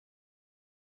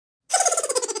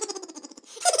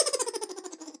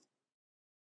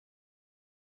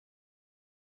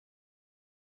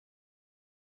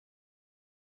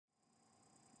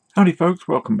Howdy folks,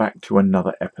 welcome back to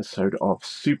another episode of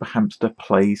Super Hamster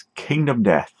Plays Kingdom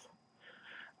Death.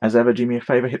 As ever, do me a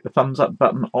favour, hit the thumbs up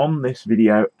button on this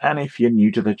video, and if you're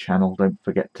new to the channel, don't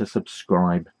forget to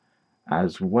subscribe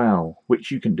as well,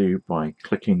 which you can do by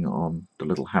clicking on the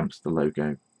little hamster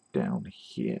logo down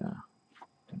here.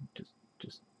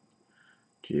 Just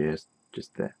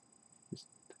there.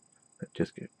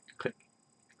 Just go. Click.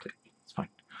 It's fine.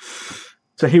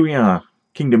 So here we are,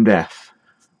 Kingdom Death.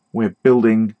 We're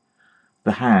building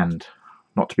the hand,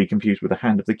 not to be confused with the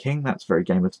Hand of the King. That's very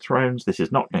Game of Thrones. This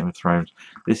is not Game of Thrones.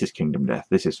 This is Kingdom Death.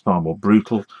 This is far more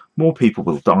brutal. More people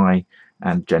will die,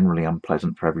 and generally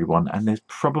unpleasant for everyone. And there's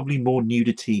probably more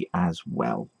nudity as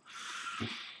well.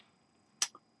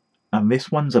 And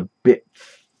this one's a bit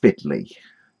fiddly.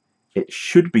 It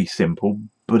should be simple,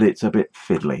 but it's a bit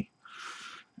fiddly.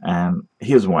 And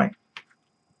here's why.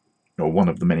 Or one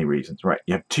of the many reasons. Right,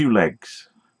 you have two legs,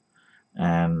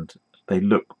 and they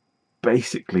look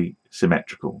basically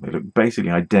symmetrical. They look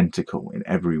basically identical in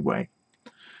every way.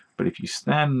 But if you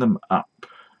stand them up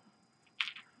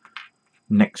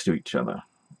next to each other,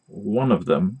 one of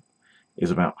them is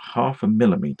about 0.5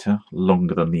 millimeter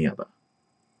longer than the other.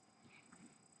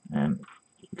 And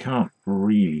you can't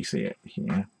really see it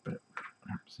here, but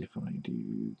perhaps if I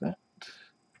do that.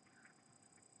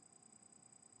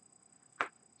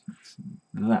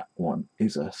 That one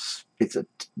is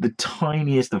the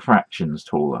tiniest of fractions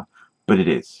taller, but it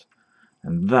is.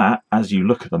 And that, as you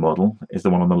look at the model, is the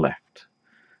one on the left.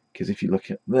 Because if you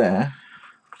look at there,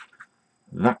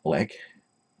 that leg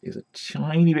is a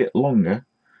tiny bit longer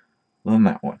than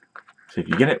that one. So if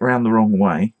you get it round the wrong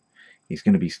way, he's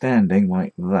going to be standing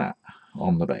like that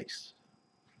on the base.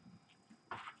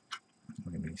 He's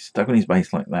going to be stuck on his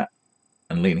base like that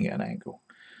and leaning at an angle.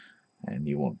 And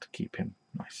you want to keep him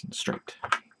nice and straight.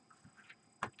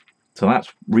 So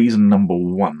that's reason number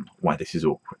one why this is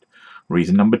awkward.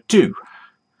 Reason number two,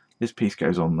 this piece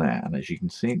goes on there, and as you can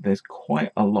see, there's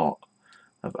quite a lot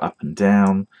of up and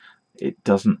down. It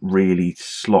doesn't really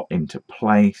slot into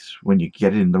place. When you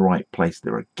get it in the right place,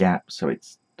 there are gaps, so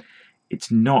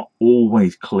it's not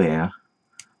always clear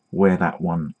where that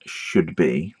one should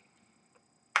be.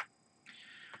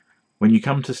 When you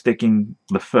come to sticking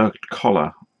the fur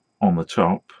collar on the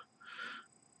top,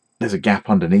 there's a gap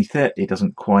underneath it. It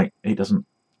doesn't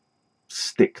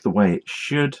stick the way it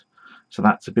should, so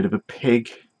that's a bit of a pig.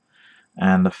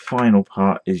 And the final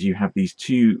part is you have these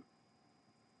two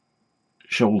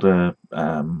shoulder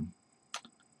I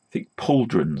think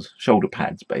pauldrons, shoulder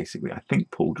pads basically. I think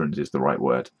pauldrons is the right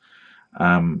word,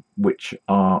 which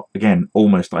are again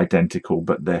almost identical,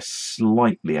 but they're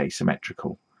slightly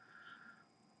asymmetrical.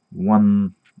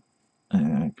 One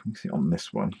can we see on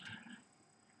this one?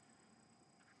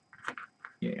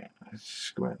 Yeah, let's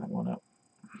square that one up.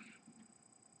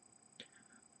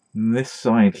 And this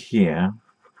side here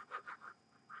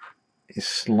is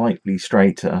slightly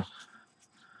straighter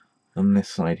than this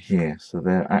side here, so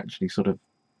they're actually sort of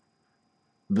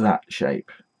that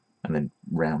shape, and then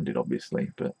rounded obviously,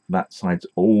 but that side's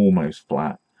almost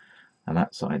flat and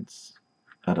that side's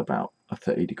at about a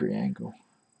 30-degree angle.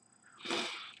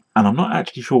 And I'm not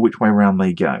actually sure which way around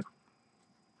they go.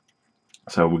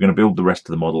 So we're going to build the rest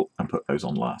of the model and put those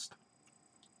on last.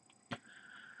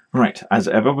 Right, as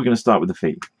ever, we're going to start with the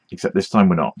feet, except this time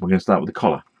we're not. We're going to start with the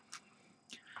collar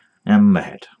and the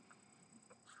head.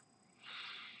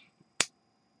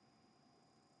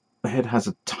 The head has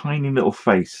a tiny little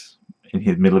face in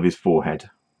the middle of his forehead,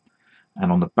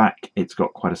 and on the back it's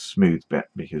got quite a smooth bit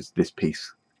because this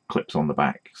piece clips on the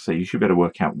back. So you should be able to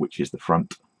work out which is the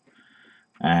front.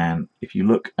 And if you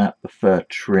look at the fur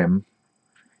trim,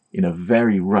 in a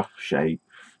very rough shape,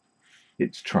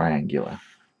 it's triangular,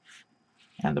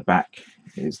 and the back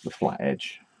is the flat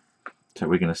edge. So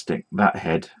we're going to stick that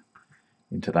head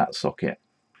into that socket,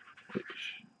 which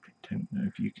I don't know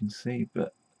if you can see,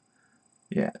 but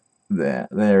yeah,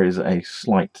 there is a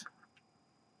slight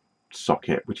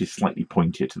socket which is slightly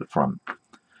pointier to the front.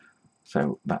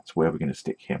 So that's where we're going to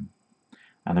stick him.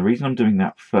 And the reason I'm doing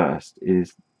that first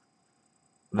is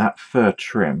that fur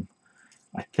trim,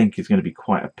 I think, is going to be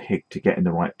quite a pig to get in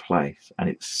the right place, and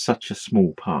it's such a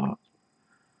small part,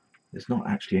 there's not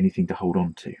actually anything to hold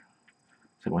on to.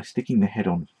 So by sticking the head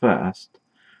on first,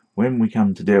 when we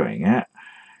come to doing it,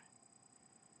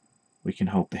 we can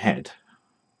hold the head,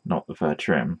 not the fur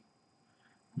trim,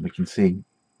 and we can see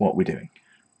what we're doing.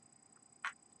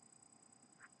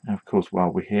 Now, of course, while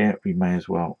we're here, we may as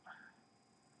well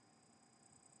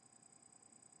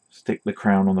stick the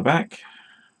crown on the back.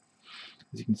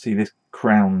 As you can see, this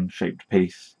crown-shaped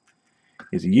piece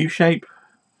is a U-shape.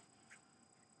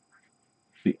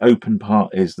 The open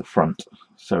part is the front,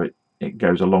 so it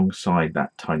goes alongside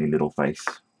that tiny little face.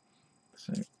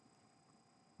 So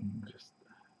just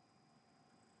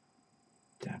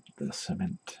dab the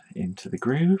cement into the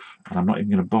groove, and I'm not even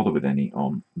going to bother with any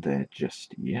on there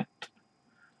just yet.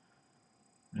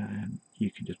 And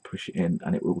you can just push it in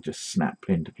and it will just snap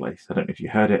into place. I don't know if you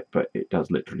heard it, but it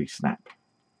does literally snap.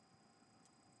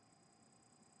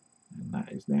 And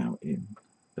that is now in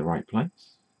the right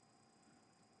place.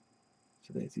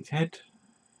 So there's his head.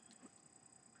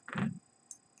 And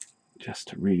just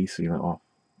to really seal it off,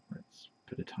 let's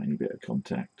put a tiny bit of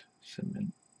contact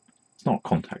cement. It's not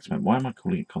contact cement. Why am I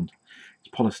calling it contact?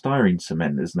 It's polystyrene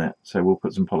cement, isn't it? So we'll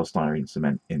put some polystyrene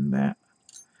cement in there.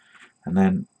 And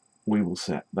then we will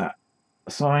set that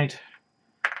aside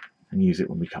and use it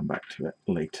when we come back to it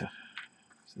later.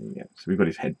 So yeah, so we've got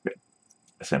his head bit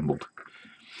assembled.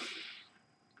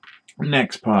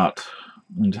 Next part,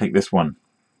 I'm going to take this one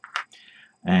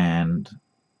and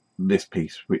this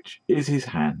piece, which is his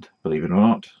hand, believe it or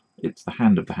not. It's the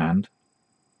hand of the hand.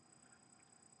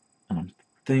 And I'm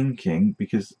thinking,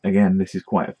 because again this is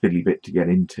quite a fiddly bit to get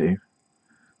into,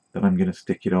 that I'm going to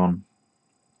stick it on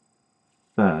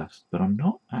first, but I'm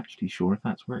not actually sure if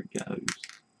that's where it goes,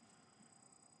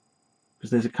 because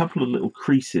there's a couple of little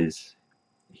creases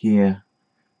here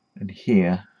and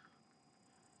here,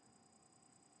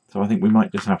 so I think we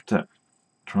might just have to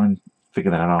try and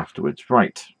figure that out afterwards.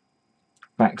 Right,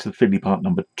 back to the fiddly part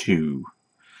number 2.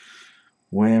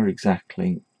 Where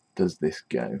exactly does this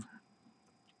go?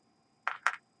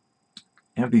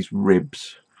 You have these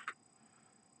ribs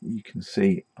you can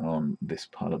see on this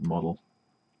part of the model,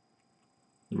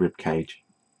 the rib cage.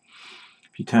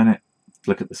 If you turn it,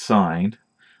 look at the side,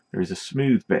 there is a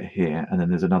smooth bit here and then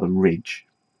there's another ridge.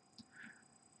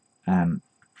 And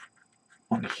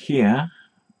on here,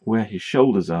 where his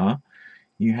shoulders are,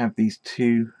 you have these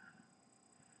 2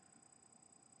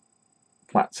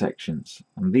 flat sections.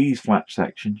 And these flat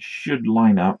sections should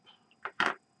line up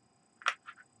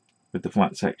with the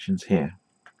flat sections here.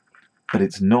 But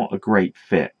it's not a great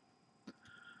fit.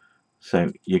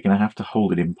 So you're going to have to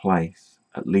hold it in place,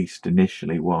 at least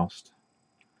initially, whilst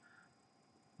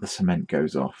the cement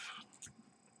goes off.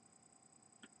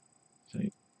 So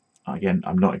again,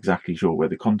 I'm not exactly sure where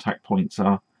the contact points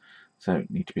are, so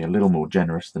need to be a little more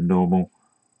generous than normal.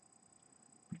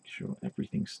 Make sure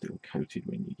everything's still coated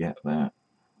when you get there.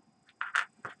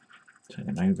 Turn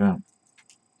him over.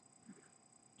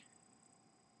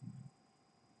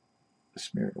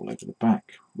 Smear it all over the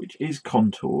back, which is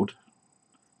contoured,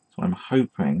 so I'm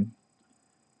hoping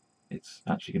it's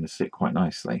actually going to sit quite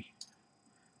nicely.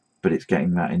 But it's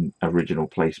getting that in original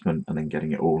placement and then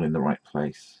getting it all in the right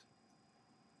place.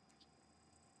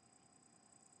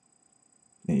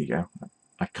 There you go.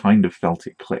 I kind of felt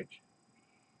it click.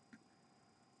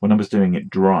 When I was doing it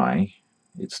dry,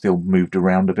 it still moved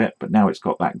around a bit, but now it's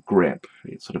got that grip.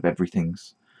 It's sort of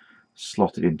everything's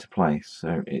slotted into place,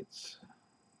 so it's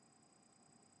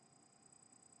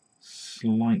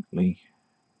slightly,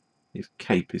 his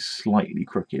cape is slightly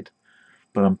crooked,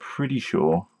 but I'm pretty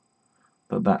sure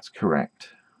that that's correct.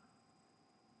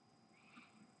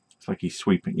 It's like he's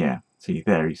sweeping, yeah, see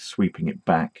there, he's sweeping it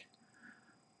back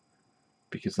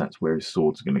because that's where his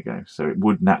sword's going to go. So it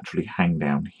would naturally hang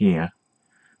down here,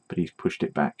 but he's pushed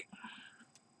it back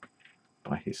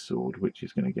by his sword, which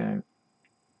is going to go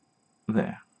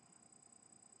there.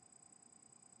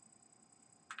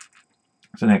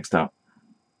 So next up,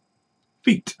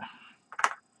 feet.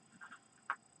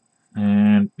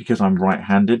 And because I'm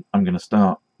right-handed, I'm going to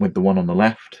start with the one on the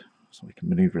left, so we can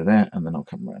maneuver there, and then I'll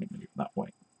come around and move that way.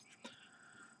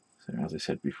 So as I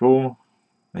said before,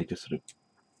 they just sort of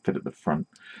fit at the front.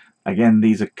 Again,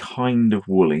 these are kind of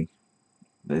woolly.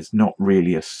 There's not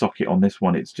really a socket on this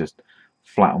one, it's just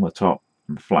flat on the top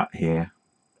and flat here.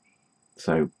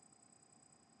 So,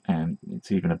 and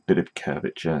it's even a bit of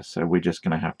curvature, so we're just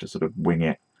going to have to sort of wing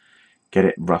it, get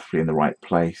it roughly in the right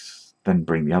place, then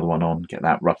bring the other one on, get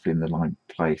that roughly in the right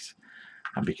place.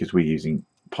 And because we're using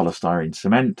polystyrene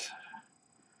cement,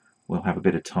 we'll have a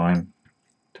bit of time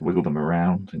to wiggle them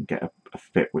around and get a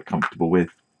fit we're comfortable with.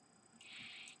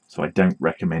 So I don't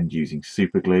recommend using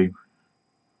super glue,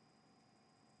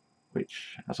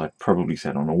 which, as I've probably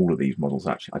said on all of these models,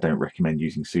 actually I don't recommend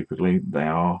using super glue. They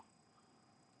are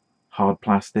hard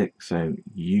plastic, so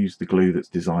use the glue that's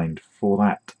designed for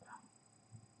that.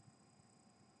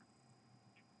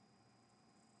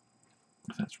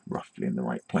 That's roughly in the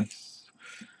right place.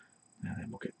 And then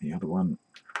we'll get the other one.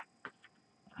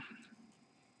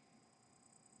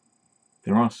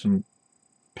 There are some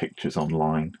pictures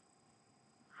online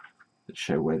that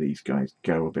show where these guys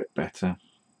go a bit better.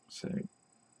 So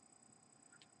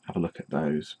have a look at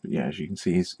those. But yeah, as you can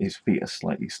see, his feet are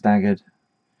slightly staggered.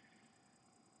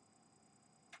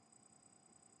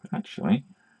 But actually,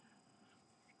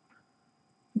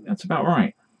 I think that's about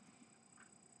right.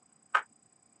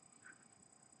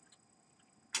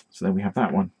 So there we have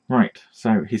that one. Right,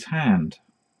 so his hand.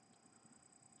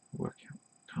 Work out,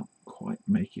 can't quite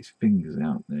make his fingers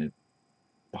out. They're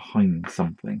behind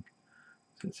something.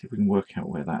 So let's see if we can work out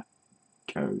where that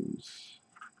goes.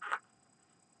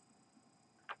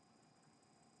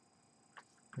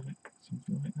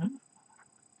 Something like that.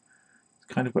 He's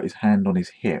kind of got his hand on his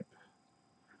hip.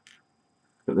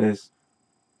 But there's,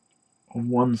 on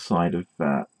one side of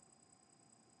that,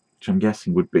 which I'm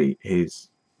guessing would be his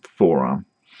forearm,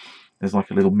 there's like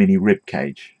a little mini rib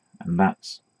cage, and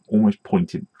that's almost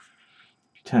pointed.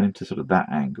 If you turn him to sort of that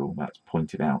angle, that's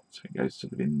pointed out, so it goes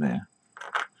sort of in there.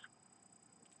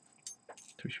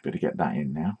 So we should be able to get that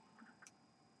in now.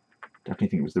 Definitely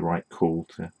think it was the right call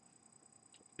to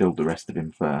build the rest of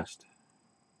him first.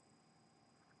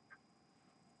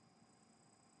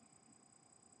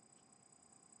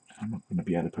 I'm not going to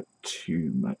be able to put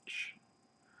too much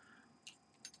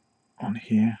on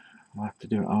here. I'll have to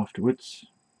do it afterwards.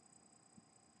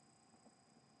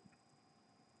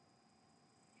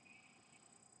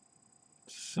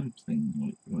 Something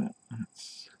like that.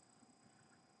 It's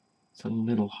a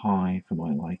little high for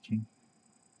my liking.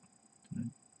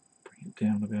 Bring it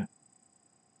down a bit.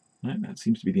 No, that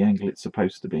seems to be the angle it's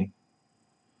supposed to be.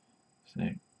 So,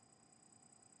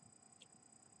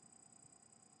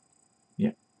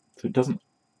 yeah. So it doesn't.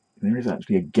 There is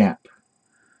actually a gap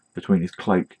between his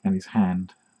cloak and his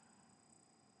hand.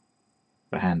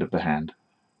 The hand of the hand.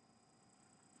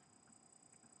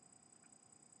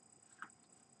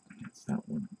 That's that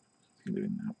one. Let's do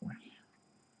it that way.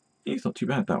 It's not too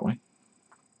bad that way.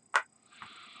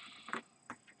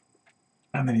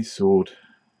 And then his sword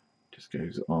just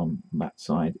goes on that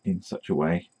side in such a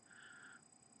way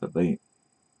that the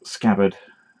scabbard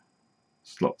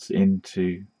slots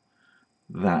into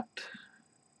that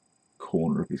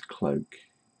corner of his cloak.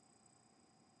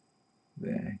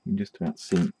 There, you can just about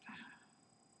see.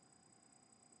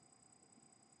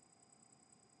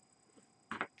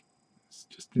 It's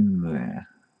just in there,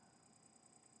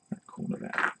 that corner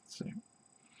there. So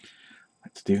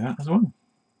let's do that as well.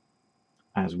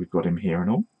 As we've got him here and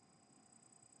all.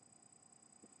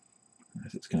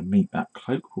 As it's going to meet that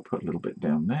cloak, we'll put a little bit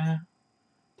down there.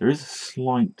 There is a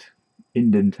slight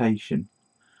indentation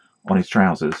on his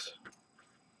trousers,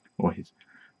 or his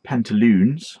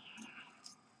pantaloons.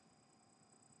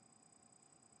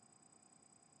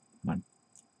 I'm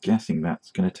guessing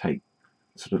that's going to take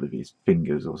sort of his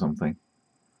fingers or something.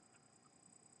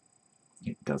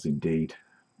 It does indeed.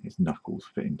 His knuckles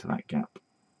fit into that gap.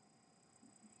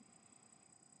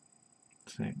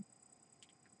 So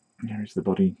here is the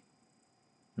body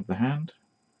of the hand.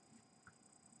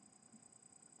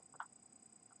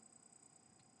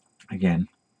 Again,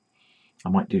 I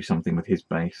might do something with his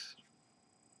base,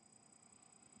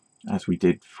 as we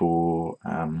did for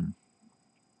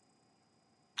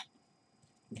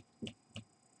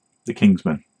the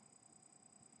Kingsman.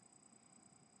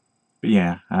 But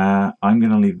yeah, I'm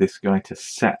going to leave this guy to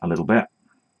set a little bit,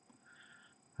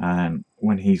 and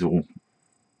when he's all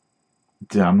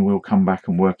done, we'll come back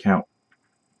and work out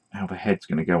how the head's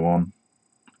going to go on.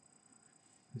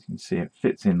 As you can see, it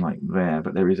fits in like there,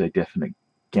 but there is a definite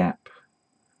gap.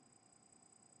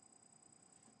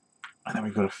 And then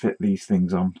we've got to fit these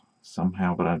things on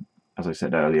somehow, but as I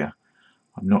said earlier,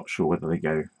 I'm not sure whether they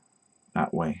go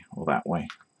that way or that way.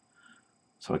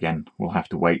 So again, we'll have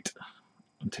to wait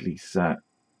until he's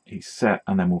set,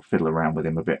 and then we'll fiddle around with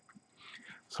him a bit.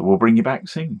 So we'll bring you back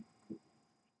soon.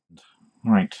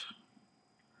 Right,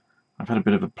 I've had a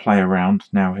bit of a play around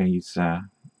now. He's the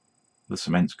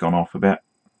cement's gone off a bit.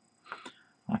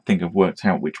 I think I've worked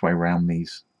out which way round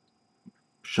these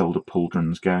shoulder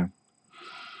pauldrons go.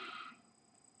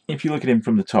 If you look at him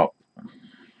from the top,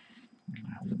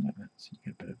 hold on, so you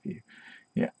get a better view.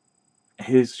 Yeah,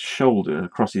 his shoulder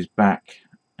across his back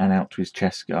and out to his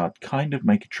chest guard kind of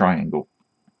make a triangle.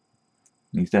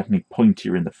 He's definitely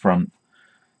pointier in the front.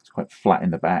 It's quite flat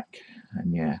in the back,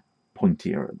 and yeah,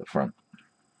 pointier at the front.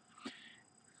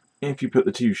 If you put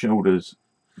the two shoulders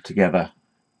together,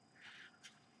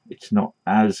 it's not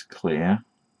as clear,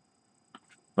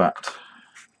 but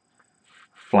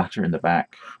flatter in the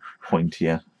back,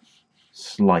 pointier,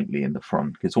 slightly in the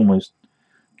front. It's almost,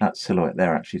 that silhouette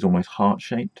there actually is almost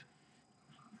heart-shaped,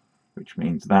 which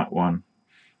means that one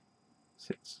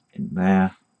sits in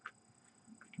there,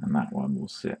 and that one will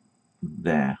sit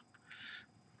there.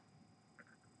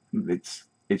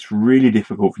 It's really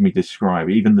difficult for me to describe.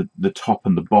 Even the top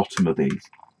and the bottom of these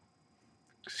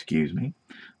excuse me,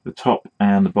 the top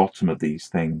and the bottom of these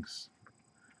things,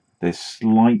 there's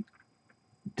slight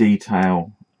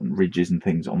detail and ridges and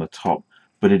things on the top,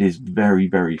 but it is very,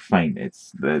 very faint.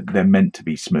 They're meant to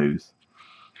be smooth.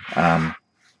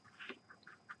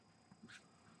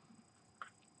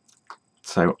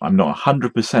 So I'm not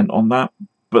 100% on that,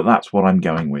 but that's what I'm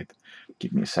going with.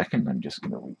 Give me a second, I'm just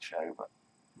going to reach over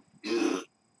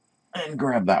and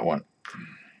grab that one.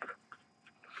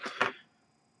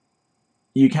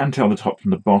 You can tell the top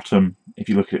from the bottom if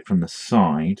you look at it from the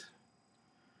side.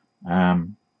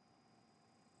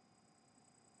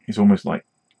 It's almost like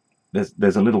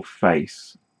there's a little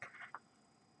face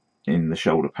in the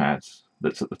shoulder pads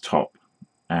that's at the top,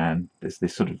 and there's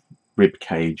this sort of rib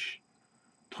cage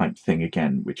type thing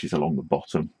again, which is along the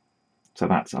bottom. So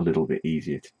that's a little bit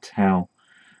easier to tell.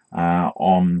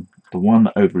 On the one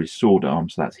over his sword arm,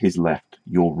 so that's his left,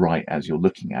 your right as you're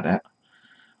looking at it.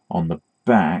 On the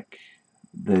back,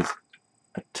 there's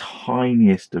a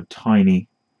tiniest of tiny,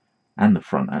 and the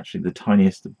front actually, the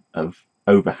tiniest of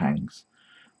overhangs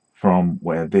from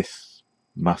where this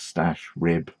mustache,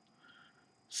 rib,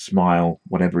 smile,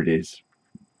 whatever it is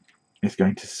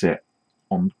going to sit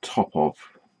on top of.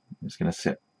 It's going to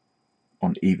sit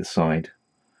on either side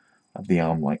of the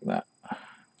arm like that.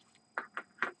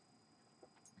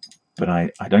 But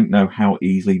I don't know how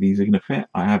easily these are going to fit.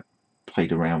 I have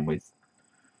played around with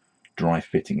dry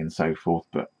fitting and so forth,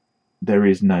 but there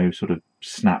is no sort of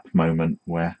snap moment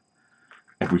where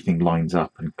everything lines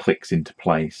up and clicks into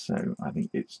place. So I think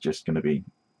it's just going to be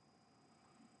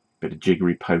a bit of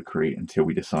jiggery pokery until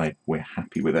we decide we're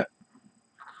happy with it.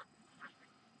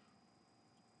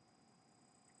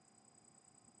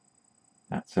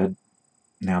 That said,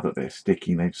 now that they're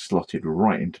sticking, they've slotted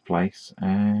right into place,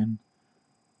 and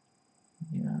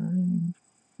yeah, I'm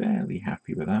fairly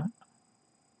happy with that.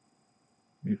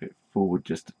 Move it forward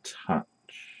just a touch.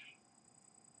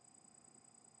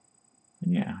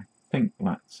 Yeah, I think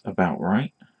that's about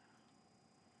right.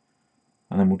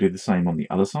 And then we'll do the same on the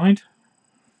other side.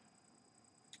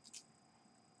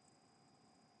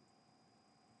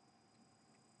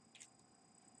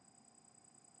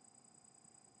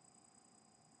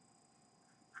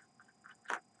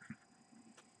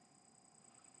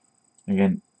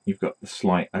 Again, you've got the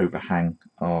slight overhang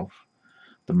of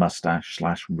the mustache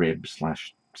slash rib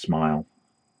slash smile.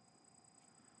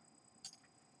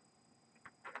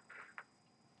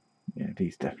 Yeah,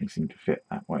 these definitely seem to fit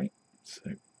that way. So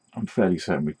I'm fairly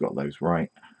certain we've got those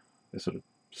right. They're sort of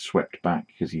swept back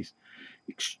because he's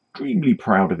extremely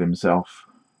proud of himself.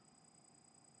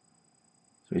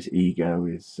 So his ego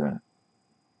is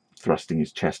thrusting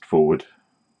his chest forward.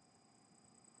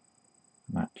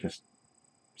 And that just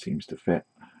seems to fit.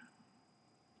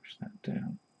 Push that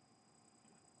down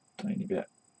a tiny bit.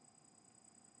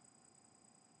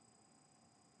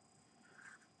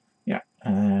 Yeah,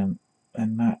 and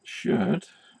that should,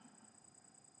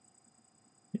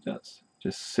 it does,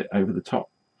 just sit over the top.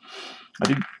 I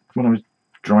did, when I was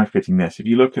dry fitting this, if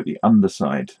you look at the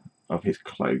underside of his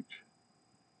cloak,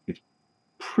 it's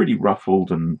pretty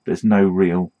ruffled and there's no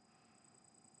real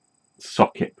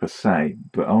socket per se,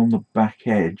 but on the back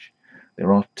edge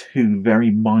there are two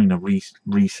very minor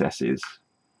recesses,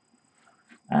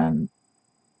 and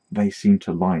they seem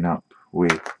to line up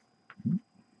with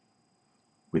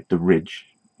the ridge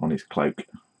on his cloak.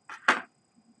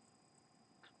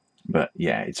 But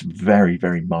yeah, it's very,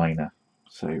 very minor,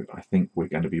 so I think we're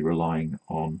going to be relying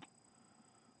on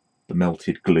the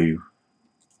melted glue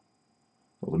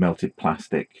or the melted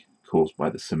plastic caused by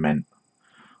the cement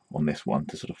on this one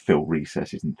to sort of fill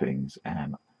recesses and things,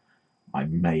 and I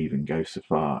may even go so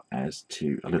far as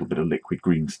to a little bit of liquid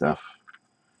green stuff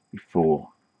before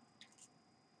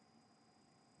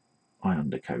I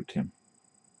undercoat him.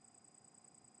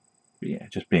 But yeah,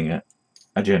 just being a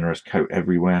generous coat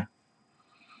everywhere.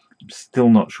 I'm still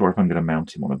not sure if I'm going to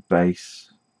mount him on a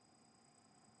base.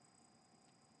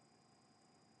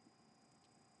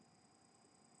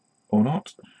 Or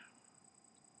not.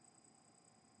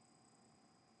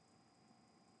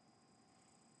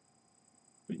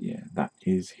 But yeah, that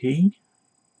is he.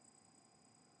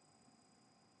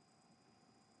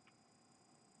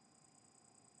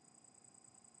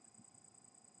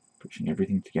 Pushing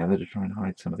everything together to try and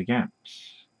hide some of the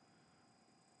gaps.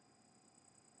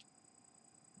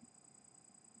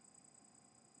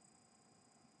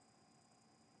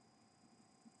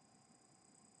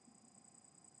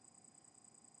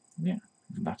 Yeah,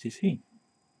 that is he.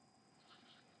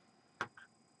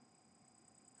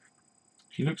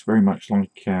 She looks very much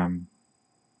like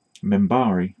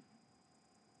Membari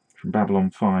from Babylon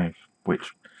 5,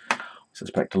 which I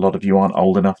suspect a lot of you aren't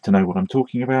old enough to know what I'm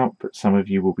talking about, but some of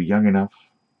you will be young enough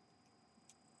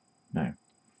No.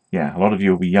 Yeah, a lot of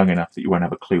you will be young enough that you won't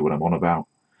have a clue what I'm on about.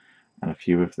 And a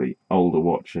few of the older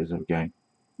watchers are going,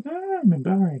 ah,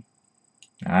 Mimbari.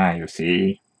 Ah, you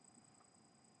see.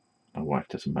 My wife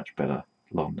does a much better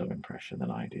Londo impression than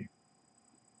I do.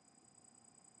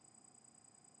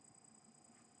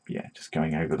 Yeah, just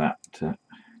going over that,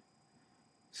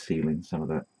 sealing some of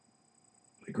the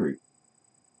group,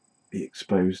 the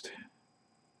exposed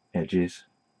edges.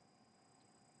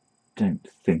 Don't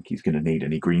think he's going to need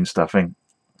any green stuffing.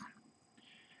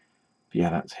 But yeah,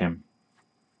 that's him.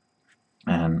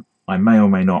 And I may or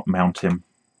may not mount him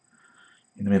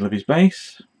in the middle of his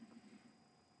base.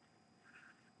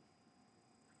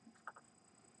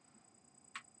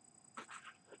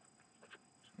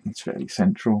 It's fairly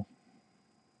central.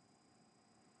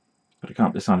 But I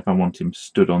can't decide if I want him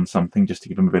stood on something just to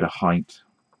give him a bit of height.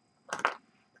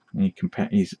 And you compare,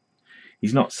 he's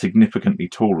not significantly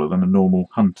taller than a normal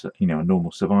hunter, a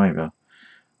normal survivor,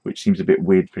 which seems a bit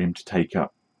weird for him to take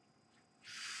up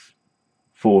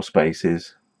 4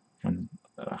 spaces when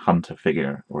a hunter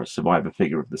figure or a survivor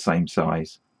figure of the same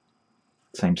size,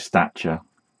 same stature,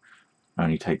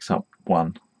 only takes up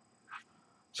 1.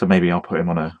 So maybe I'll put him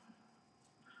on a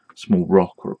small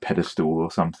rock or a pedestal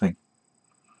or something,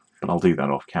 but I'll do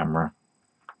that off camera.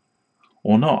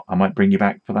 Or not, I might bring you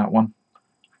back for that one.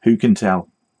 Who can tell?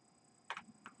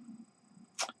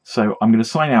 So I'm going to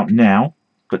sign out now,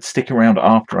 but stick around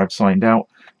after I've signed out,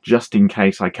 just in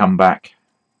case I come back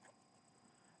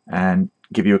and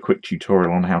give you a quick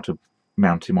tutorial on how to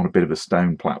mount him on a bit of a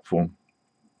stone platform.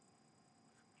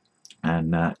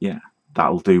 And yeah,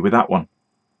 that'll do with that one.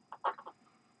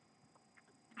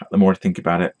 The more I think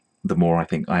about it, the more I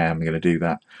think I am going to do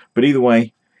that. But either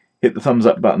way, hit the thumbs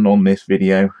up button on this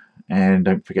video, and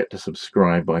don't forget to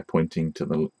subscribe by pointing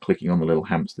to clicking on the little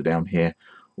hamster down here,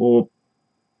 or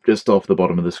just off the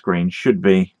bottom of the screen should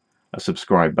be a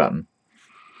subscribe button.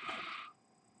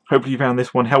 Hopefully you found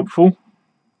this one helpful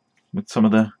with some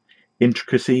of the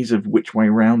intricacies of which way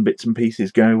round bits and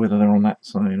pieces go, whether they're on that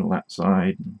side or that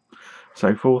side and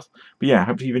so forth. But yeah,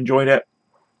 hopefully you've enjoyed it.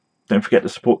 Don't forget to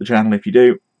support the channel if you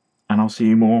do, and I'll see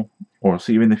you I'll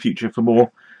see you in the future for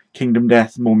more Kingdom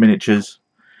Death, more miniatures,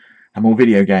 and more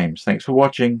video games. Thanks for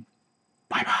watching.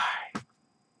 Bye bye.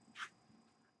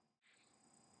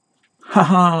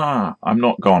 Haha! I'm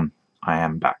not gone. I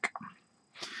am back.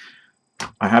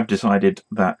 I have decided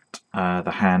that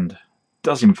the hand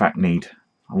does in fact need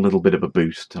a little bit of a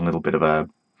boost, a little bit of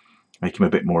make him a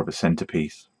bit more of a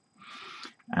centerpiece.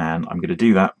 And I'm going to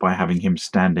do that by having him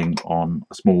standing on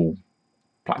a small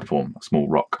platform, a small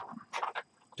rock,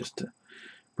 just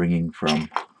bringing from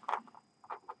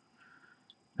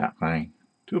that height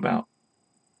to about,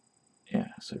 yeah,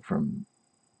 so from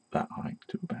that height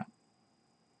to about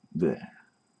there,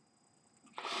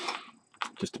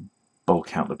 just to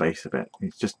bulk out the base a bit.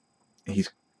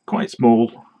 He's quite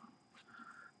small.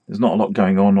 There's not a lot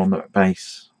going on the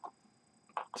base,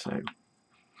 so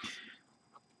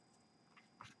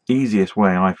easiest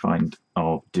way I find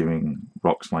of doing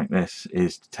rocks like this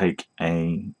is to take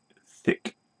a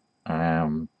thick,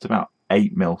 it's about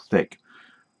 8mm thick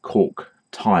cork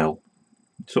tile,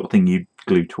 sort of thing you'd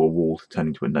glue to a wall to turn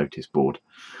into a notice board,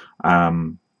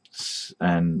 and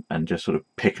just sort of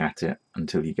pick at it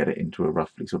until you get it into a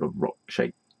roughly sort of rock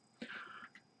shape.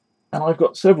 And I've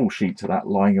got several sheets of that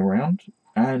lying around,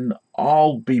 and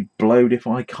I'll be blowed if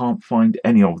I can't find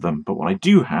any of them. But what I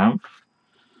do have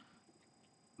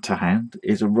to hand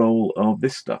is a roll of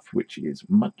this stuff, which is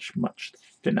much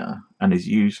thinner and is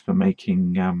used for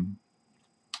making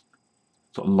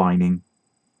sort of lining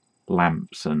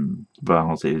lamps and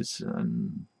vases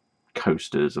and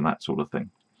coasters and that sort of thing.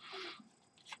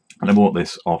 And I bought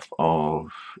this off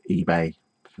of eBay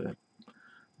for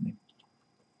a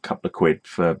couple of quid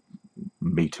for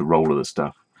me to roll of the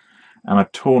stuff, and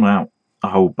I've torn out a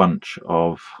whole bunch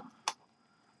of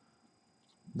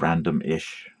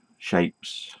random-ish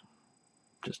shapes,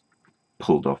 just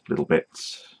pulled off little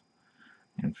bits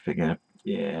and figure,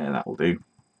 yeah, that'll do.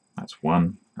 That's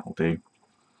one, that'll do.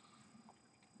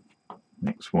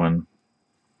 Next one,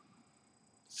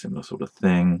 similar sort of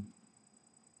thing.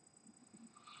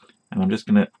 And I'm just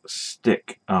going to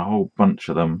stick a whole bunch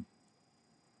of them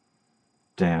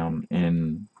down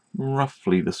in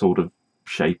roughly the sort of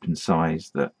shape and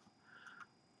size that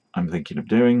I'm thinking of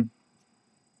doing.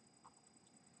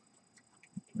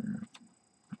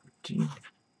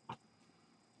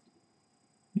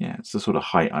 Yeah, it's the sort of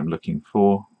height I'm looking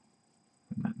for.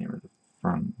 And that nearer the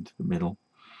front into the middle.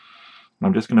 And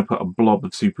I'm just going to put a blob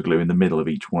of super glue in the middle of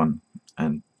each one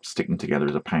and stick them together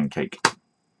as a pancake.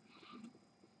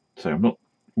 So I'm not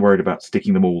worried about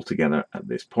sticking them all together at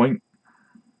this point.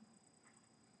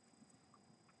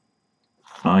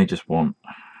 I just want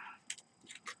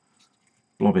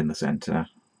blob in the centre,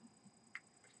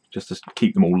 just to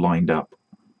keep them all lined up.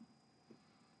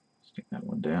 Stick that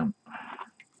one down.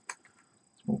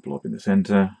 Small blob in the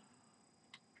centre.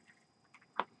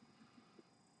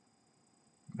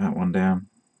 That one down.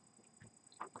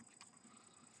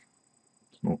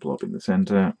 Small blob in the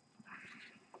centre.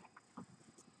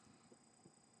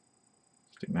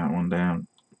 Stick that one down.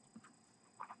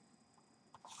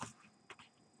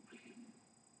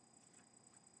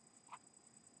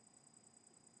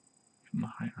 The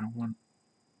height I want.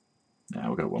 Now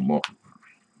we'll go one more.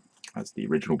 That's the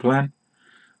original plan.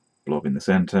 Blob in the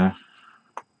centre.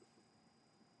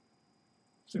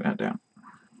 Stick that down.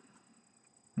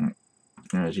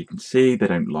 As you can see, they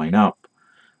don't line up.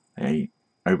 They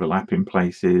overlap in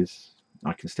places.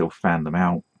 I can still fan them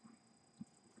out.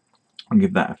 I'll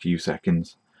give that a few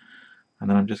seconds, and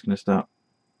then I'm just going to start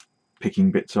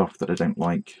picking bits off that I don't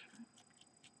like.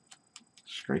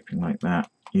 Scraping like that,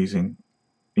 using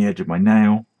the edge of my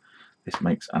nail. This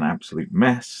makes an absolute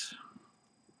mess.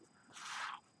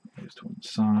 Goes to one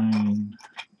side.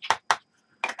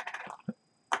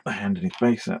 Put the hand in his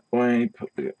face that way. Put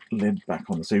the lid back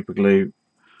on the super glue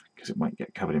because it might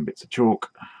get covered in bits of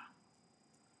chalk.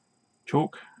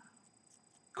 Chalk?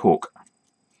 Cork.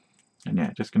 And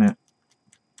yeah, just going to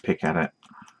pick at it,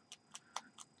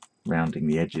 rounding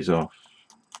the edges off.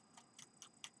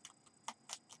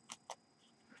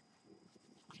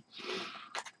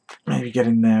 Maybe get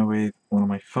in there with one of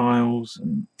my files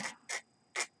and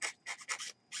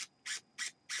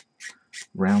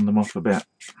round them off a bit.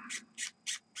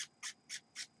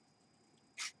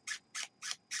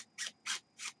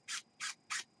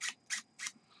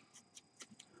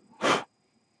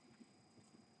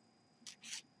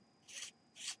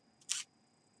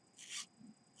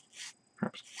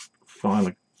 Perhaps file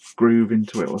a groove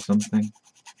into it or something.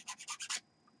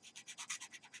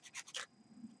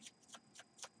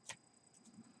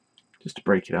 Just to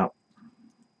break it up.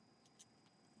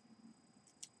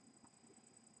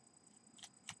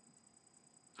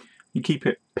 You keep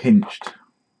it pinched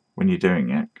when you're doing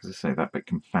it, because I say that bit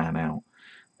can fan out.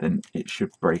 Then it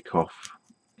should break off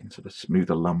in sort of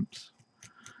smoother lumps,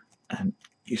 and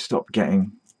you stop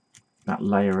getting that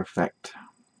layer effect.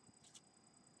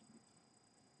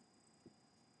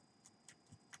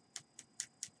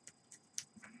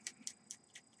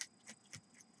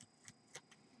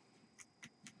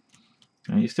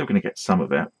 Now you're still going to get some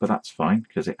of it, but that's fine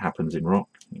because it happens in rock,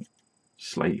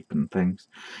 slate and things.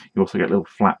 You also get little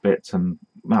flat bits, and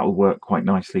that will work quite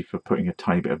nicely for putting a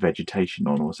tiny bit of vegetation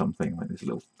on or something, like this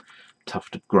little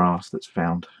tuft of grass that's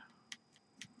found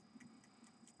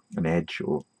an edge,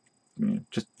 or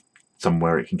just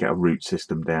somewhere it can get a root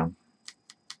system down.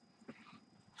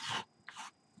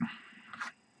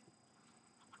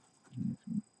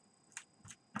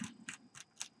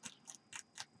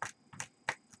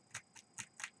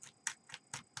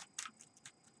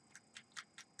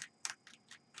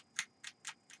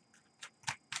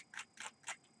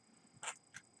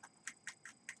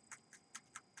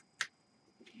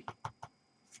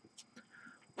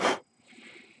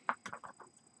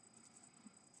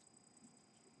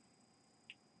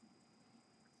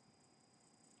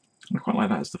 I quite like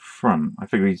that as the front. I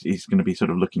figure he's going to be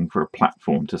sort of looking for a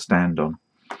platform to stand on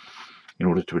in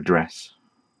order to address.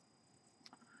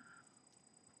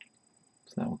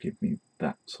 So that will give me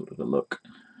that sort of a look.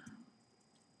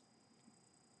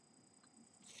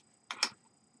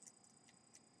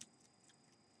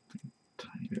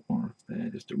 Tiny bit more up there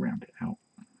just to round it out.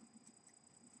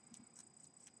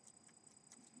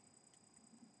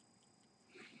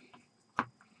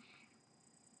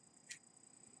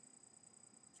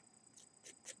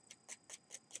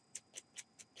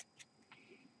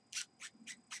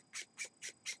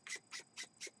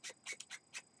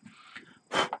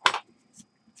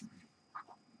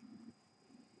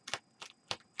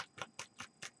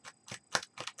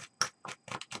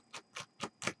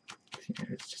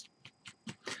 It's just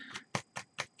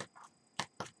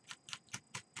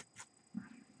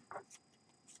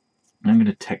I'm going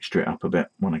to texture it up a bit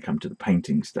when I come to the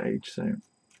painting stage, so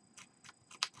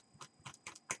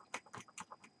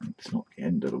it's not the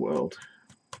end of the world.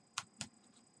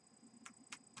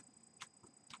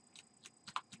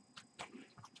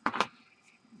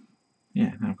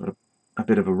 Yeah, now I've got a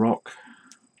bit of a rock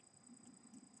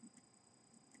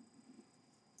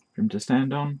for him to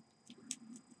stand on.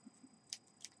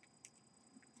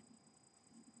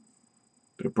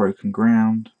 Bit of broken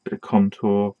ground, bit of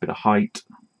contour, bit of height.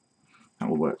 That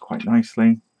will work quite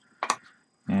nicely.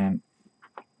 And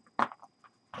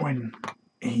when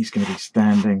he's going to be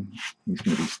standing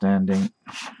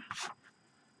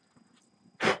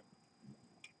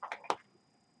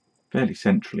fairly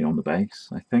centrally on the base,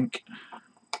 I think.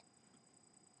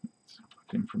 Let's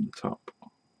put him from the top.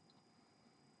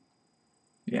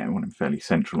 Yeah, I want him fairly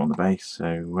central on the base,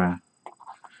 so we're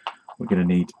going to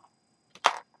need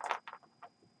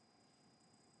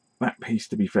that piece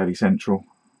to be fairly central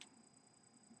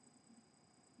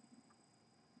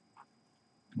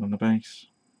on the base.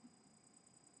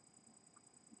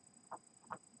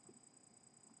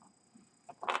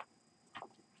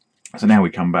 So now we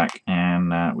come back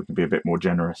and we can be a bit more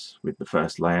generous with the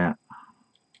first layer.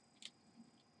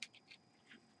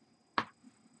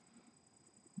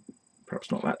 Perhaps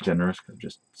not that generous because I've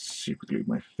just super glued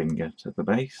my finger to the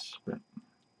base, but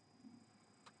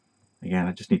again,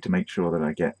 I just need to make sure that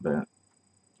I get that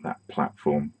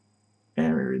platform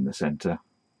area in the centre.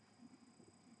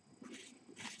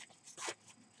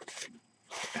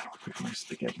 If I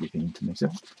stick everything into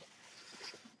myself.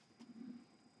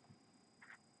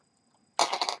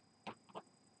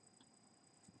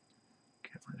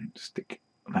 I don't stick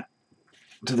that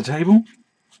to the table.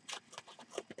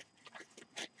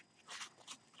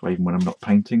 So even when I'm not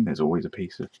painting, there's always a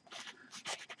piece of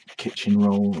kitchen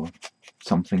roll or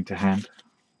something to hand.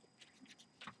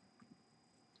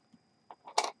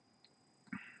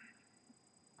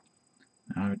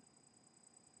 Now,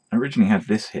 I originally had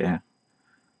this here,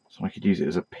 so I could use it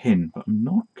as a pin, but I'm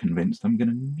not convinced I'm going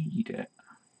to need it.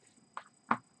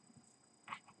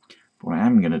 What I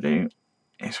am going to do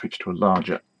is switch to a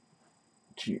larger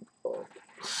tube of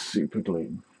super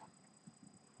glue.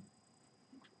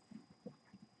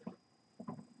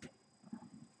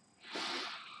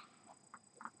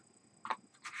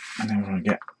 And then we're going to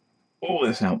get all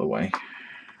this out of the way.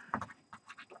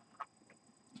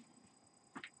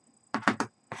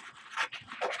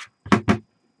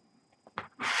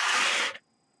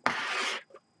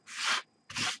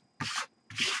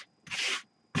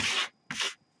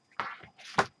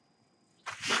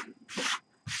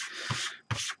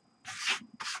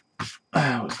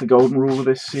 What's the golden rule of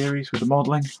this series with the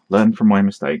modelling? Learn from my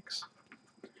mistakes.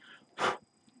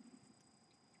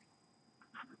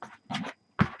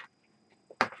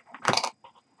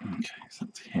 Okay, so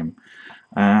that's him.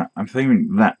 I'm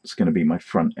thinking that's going to be my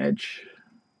front edge.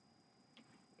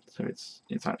 So it's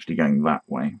actually going that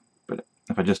way. But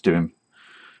if I just do him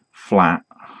flat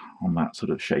on that sort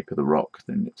of shape of the rock,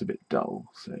 then it's a bit dull.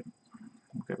 So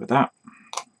I'll go with that.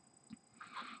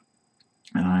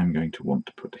 And I'm going to want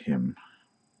to put him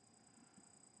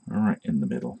right in the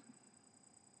middle.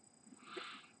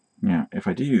 Now, if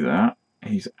I do that,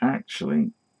 he's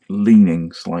actually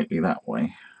leaning slightly that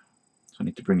way. So I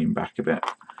need to bring him back a bit.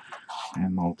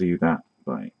 And I'll do that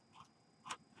by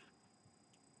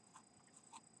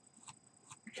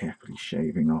carefully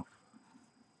shaving off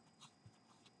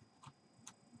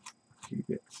a few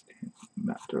bits in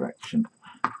that direction.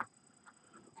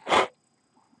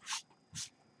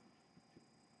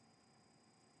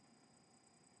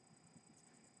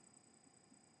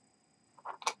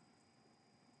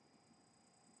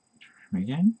 Trim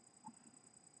again.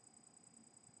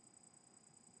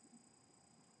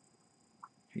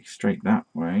 He's straight that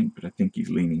way, but I think he's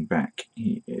leaning back.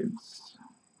 He is.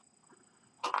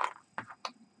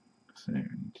 So I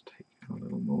need to take a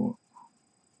little more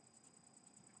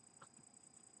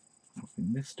off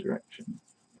in this direction.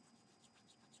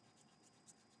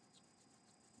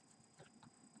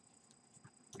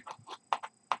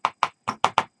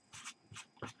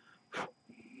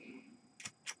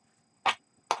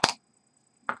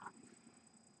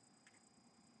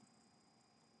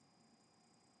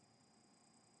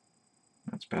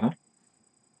 That's better.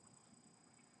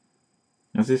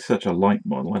 As this is such a light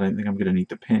model, I don't think I'm going to need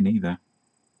the pin either.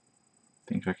 I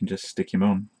think I can just stick him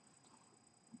on.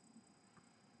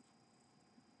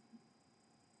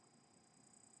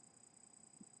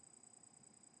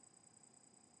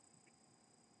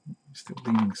 Still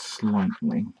leaning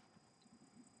slightly.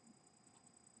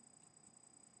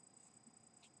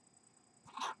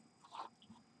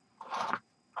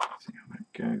 See how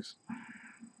that goes.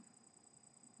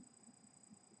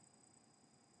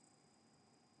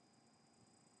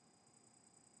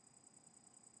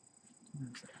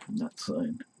 From that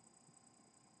side.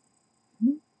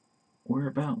 We're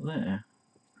about there.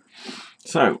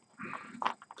 So,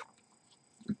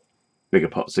 bigger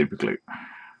pot super glue.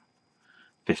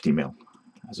 50mm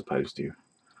as opposed to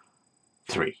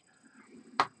 3.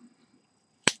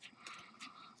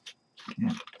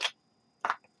 Yeah.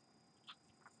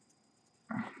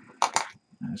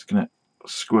 I'm just going to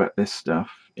squirt this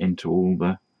stuff into all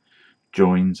the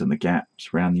joins and the gaps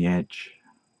around the edge,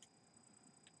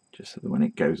 just so that when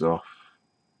it goes off,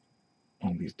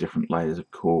 all these different layers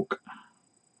of cork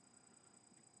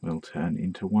will turn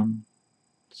into one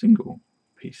single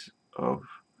piece of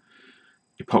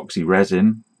epoxy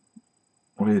resin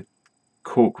with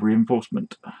cork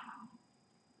reinforcement.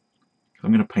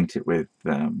 I'm going to paint it with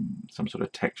some sort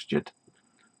of textured,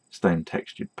 stone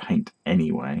textured paint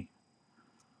anyway,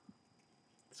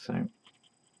 so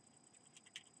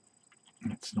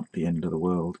it's not the end of the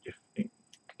world if it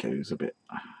goes a bit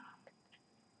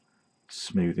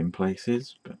smooth in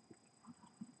places, but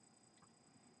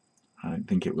I don't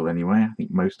think it will anyway. I think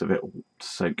most of it will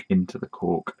soak into the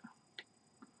cork.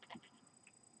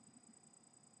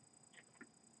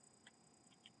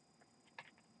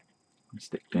 And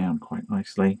stick down quite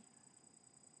nicely.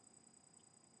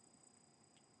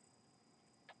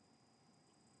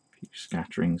 A few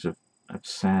scatterings of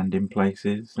sand in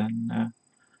places, and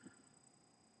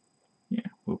yeah,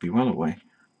 we'll be well away.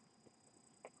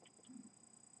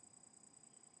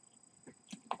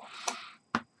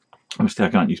 Obviously I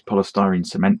can't use polystyrene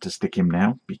cement to stick him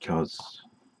now because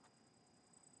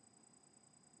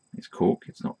it's cork,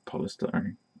 it's not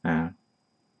polystyrene that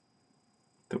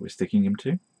we're sticking him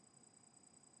to.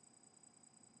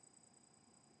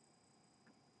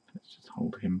 Let's just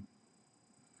hold him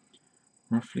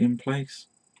roughly in place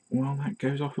while that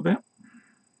goes off a bit.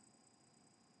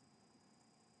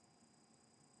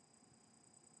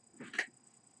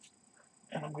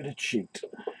 And I'm going to shoot.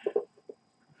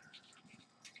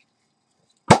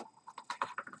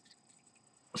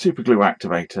 Super glue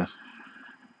activator.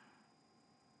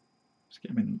 Just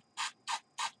get him in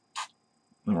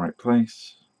the right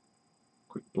place.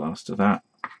 Quick blast of that.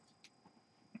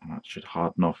 And that should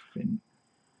harden off in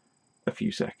a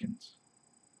few seconds.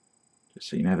 Just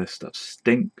so you know, this stuff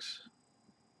stinks.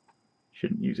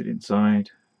 Shouldn't use it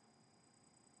inside.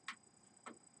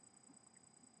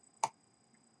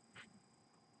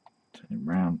 Turn him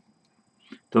round.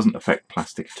 Doesn't affect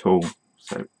plastic at all,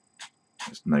 so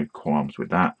there's no qualms with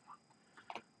that.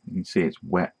 You can see it's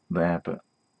wet there, but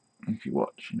if you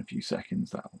watch in a few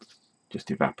seconds, that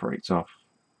just evaporates off.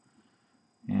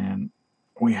 And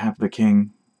we have the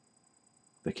king,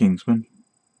 the Kingsman,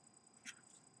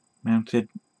 mounted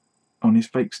on his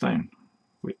fake stone,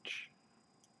 which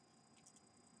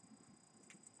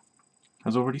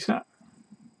has already sat.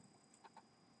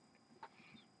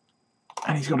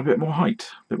 And he's got a bit more height,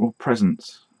 a bit more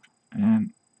presence,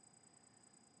 and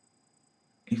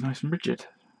he's nice and rigid.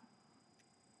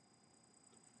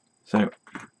 So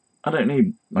I don't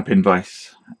need my pin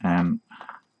vise and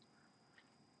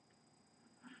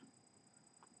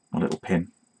my little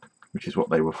pin, which is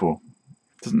what they were for.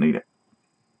 Doesn't need it.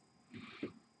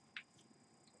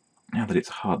 Now that it's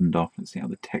hardened off, let's see how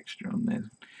the texture on there.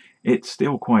 It's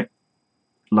still quite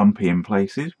lumpy in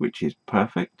places, which is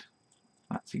perfect.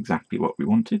 That's exactly what we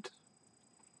wanted.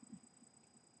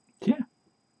 Yeah.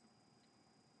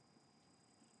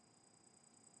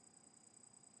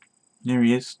 There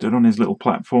he is, stood on his little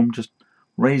platform, just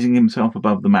raising himself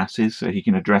above the masses so he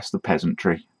can address the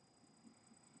peasantry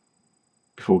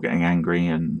before getting angry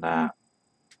and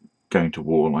going to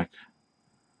war like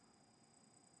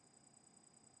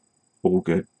all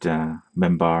good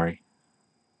Membari.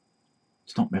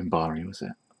 It's not Membari, was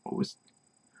it? What was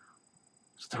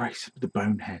the race of the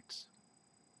boneheads?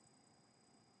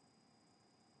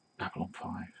 Babylon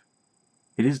 5.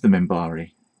 It is the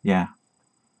Membari, yeah.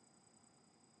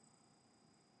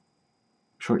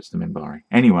 I'm sure it's the Membari.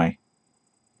 Anyway,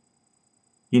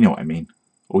 you know what I mean.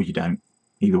 Or you don't.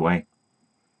 Either way.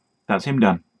 That's him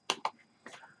done.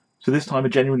 So this time I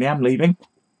genuinely am leaving.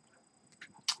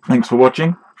 Thanks for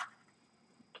watching.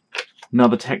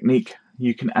 Another technique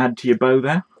you can add to your bow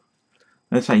there.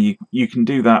 Let's say you can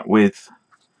do that with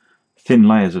thin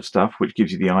layers of stuff, which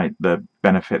gives you the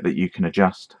benefit that you can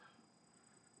adjust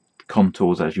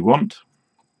contours as you want.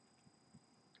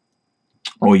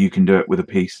 Or you can do it with a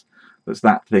piece that's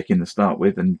that thick in the start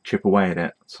with and chip away at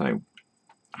it. So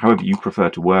however you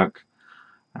prefer to work.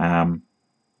 I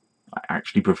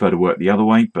actually prefer to work the other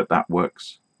way, but that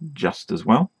works just as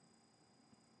well.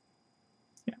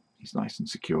 Yeah, he's nice and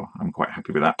secure. I'm quite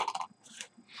happy with that.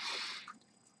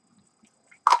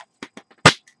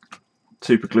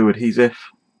 Super glue adhesive.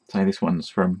 Say this one's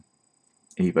from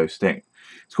Evo Stick.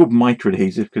 It's called miter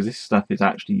adhesive because this stuff is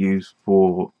actually used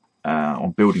for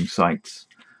on building sites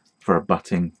for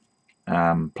abutting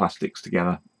plastics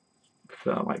together,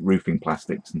 for like roofing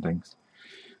plastics and things.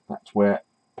 That's where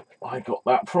I got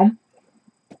that from.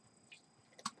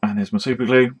 And there's my super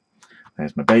glue.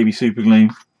 There's my baby super glue.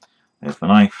 There's the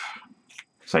knife.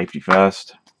 Safety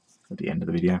first at the end of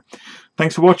the video.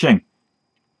 Thanks for watching.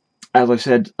 As I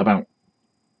said about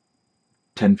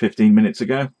 10-15 minutes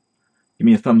ago, give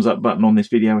me a thumbs up button on this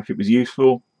video if it was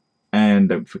useful, And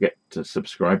don't forget to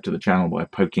subscribe to the channel by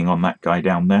poking on that guy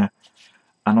down there.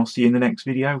 And I'll see you in the next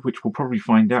video, which we'll probably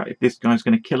find out if this guy's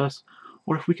going to kill us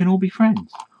or if we can all be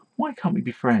friends. Why can't we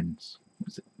be friends?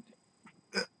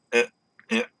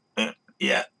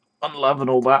 Yeah, on love and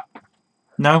all that.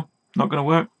 No, not going to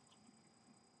work.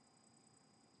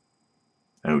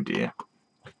 Oh dear.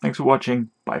 Thanks for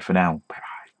watching. Bye for now. Bye-bye.